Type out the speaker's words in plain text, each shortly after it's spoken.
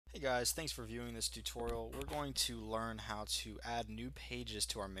Guys, thanks for viewing this tutorial. We're going to learn how to add new pages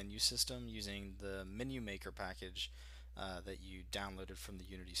to our menu system using the Menu Maker package that you downloaded from the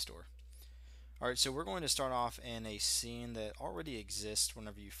Unity store. Alright, so we're going to start off in a scene that already exists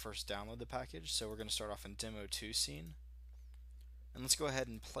whenever you first download the package. So we're going to start off in Demo 2 scene. And let's go ahead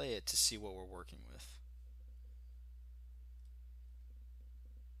and play it to see what we're working with.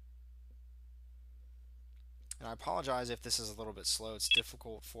 And I apologize if this is a little bit slow. It's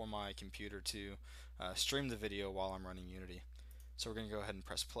difficult for my computer to stream the video while I'm running Unity. So we're going to go ahead and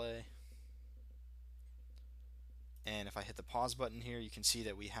press play. And if I hit the pause button here, you can see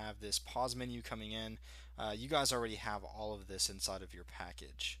that we have this pause menu coming in. You guys already have all of this inside of your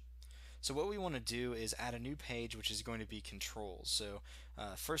package. So what we want to do is add a new page, which is going to be controls. So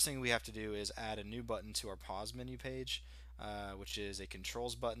first thing we have to do is add a new button to our pause menu page, which is a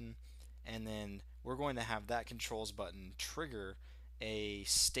controls button. And then we're going to have that controls button trigger a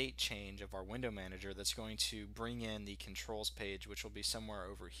state change of our window manager that's going to bring in the controls page, which will be somewhere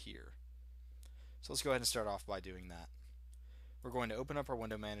over here. So let's go ahead and start off by doing that. We're going to open up our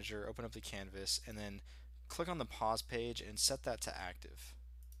window manager, open up the canvas, and then click on the pause page and set that to active.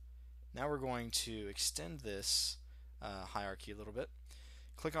 Now we're going to extend this hierarchy a little bit.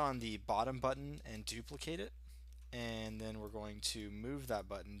 Click on the bottom button and duplicate it, and then we're going to move that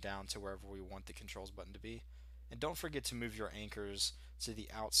button down to wherever we want the controls button to be. And don't forget to move your anchors to the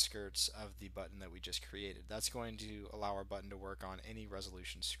outskirts of the button that we just created. That's going to allow our button to work on any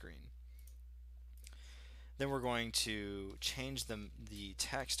resolution screen. Then we're going to change the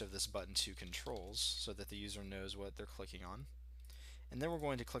text of this button to controls so that the user knows what they're clicking on. And then we're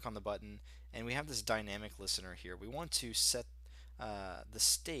going to click on the button, and we have this dynamic listener here. We want to set the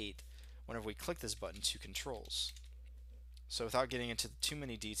state whenever we click this button to controls. So without getting into too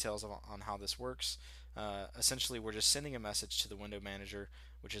many details on how this works, essentially we're just sending a message to the window manager,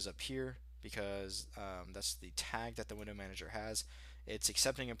 which is up here, because that's the tag that the window manager has. It's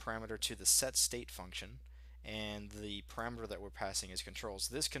accepting a parameter to the set state function, and the parameter that we're passing is controls.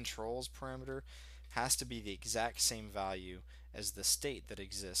 This controls parameter has to be the exact same value as the state that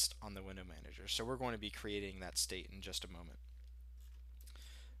exists on the window manager. So we're going to be creating that state in just a moment.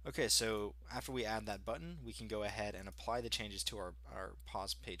 Okay, so after we add that button, we can go ahead and apply the changes to our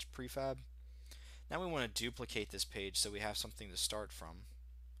pause page prefab. Now we want to duplicate this page so we have something to start from.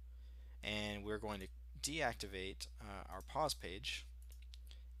 And we're going to deactivate our pause page,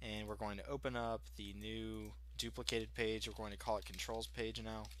 and we're going to open up the new duplicated page. We're going to call it controls page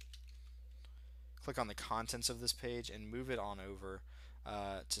now. Click on the contents of this page and move it on over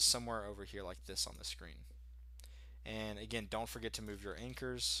to somewhere over here like this on the screen. And again, don't forget to move your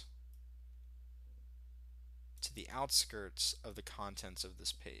anchors to the outskirts of the contents of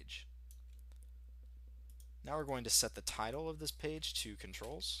this page. Now we're going to set the title of this page to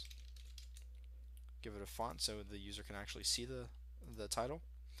controls. Give it a font so the user can actually see the title.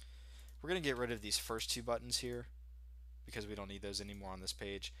 We're going to get rid of these first two buttons here because we don't need those anymore on this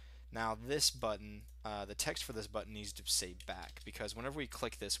page. Now this button, the text for this button needs to say back, because whenever we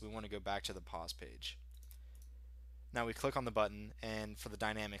click this, we want to go back to the pause page. Now we click on the button, and for the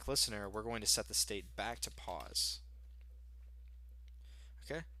dynamic listener, we're going to set the state back to pause.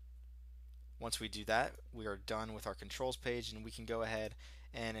 Okay? Once we do that, we are done with our controls page, and we can go ahead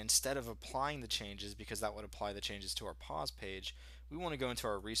and, instead of applying the changes, because that would apply the changes to our pause page, we want to go into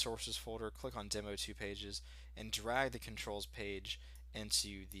our resources folder, click on Demo 2 pages, and drag the controls page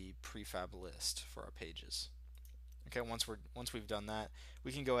into the prefab list for our pages. Okay, once we've done that,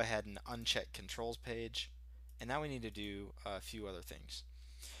 we can go ahead and uncheck controls page, and now we need to do a few other things.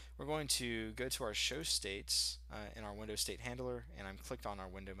 We're going to go to our show states in our window state handler, and I'm clicked on our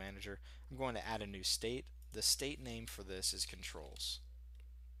window manager. I'm going to add a new state. The state name for this is controls.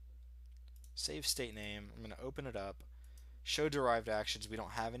 Save state name. I'm going to open it up. Show derived actions. We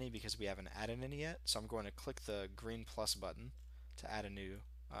don't have any because we haven't added any yet, so I'm going to click the green plus button to add a new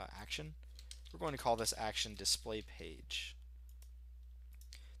action. We're going to call this action display page.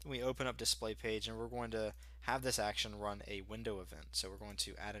 Then we open up display page, and we're going to have this action run a window event. So we're going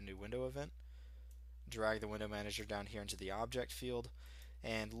to add a new window event, drag the window manager down here into the object field,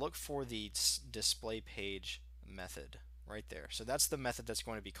 and look for the display page method right there. So that's the method that's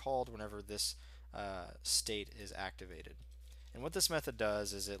going to be called whenever this state is activated. And what this method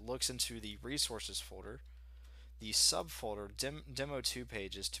does is it looks into the resources folder, the subfolder demo 2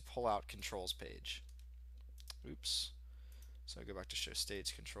 pages, to pull out controls page. Oops. So I go back to show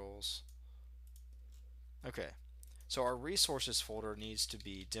states controls. Okay, so our resources folder needs to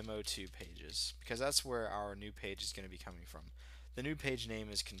be demo 2 pages, because that's where our new page is going to be coming from. The new page name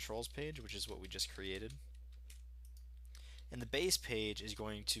is controls page, which is what we just created. and the base page is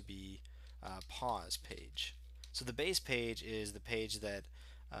going to be pause page. So the base page is the page that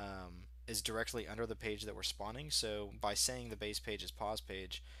is directly under the page that we're spawning. So by saying the base page is pause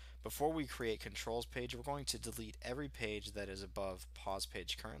page, before we create controls page, we're going to delete every page that is above pause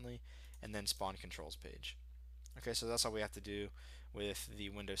page currently, and then spawn controls page. Okay, so that's all we have to do with the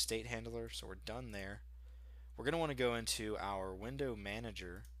window state handler. So we're done there. We're going to want to go into our window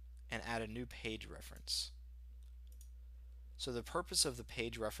manager and add a new page reference. So the purpose of the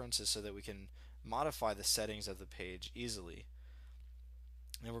page reference is so that we can modify the settings of the page easily.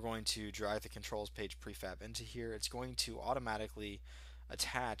 And we're going to drag the controls page prefab into here. It's going to automatically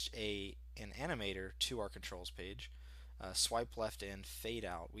attach an animator to our controls page. Swipe left in, fade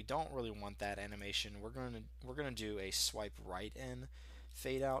out. We don't really want that animation. We're going to do a swipe right in,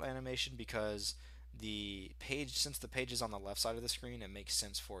 fade out animation, because the page, since the page is on the left side of the screen, it makes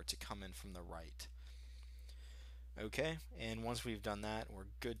sense for it to come in from the right. Okay, and once we've done that, we're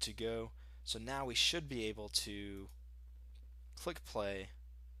good to go. So now we should be able to click play,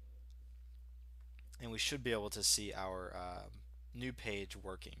 and we should be able to see our new page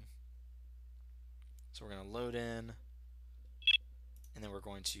working. So we're going to load in, and then we're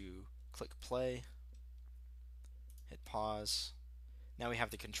going to click play, hit pause. Now we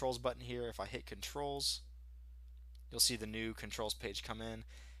have the controls button here. If I hit controls, you'll see the new controls page come in.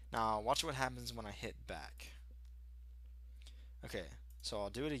 Now watch what happens when I hit back. Okay, so I'll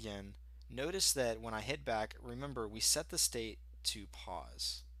do it again. Notice that when I hit back, remember we set the state to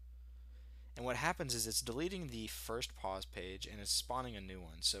pause. And what happens is it's deleting the first pause page and it's spawning a new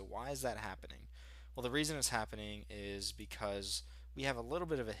one. So why is that happening? Well, the reason it's happening is because we have a little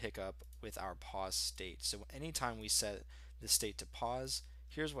bit of a hiccup with our pause state. So anytime we set the state to pause,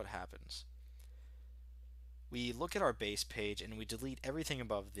 here's what happens. We look at our base page and we delete everything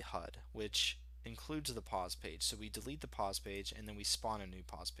above the HUD, which includes the pause page. So we delete the pause page and then we spawn a new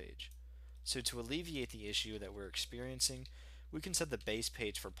pause page. So to alleviate the issue that we're experiencing, we can set the base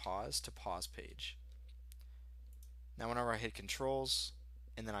page for pause to pause page. Now whenever I hit controls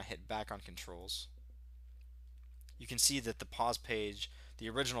and then I hit back on controls, you can see that the pause page, the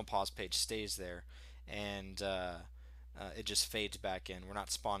original pause page, stays there, and it just fades back in. We're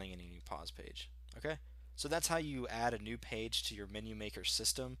not spawning any new pause page. Okay? So that's how you add a new page to your menu maker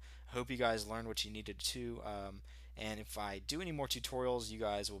system. I hope you guys learned what you needed to. And if I do any more tutorials, you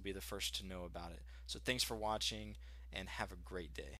guys will be the first to know about it. So thanks for watching, and have a great day.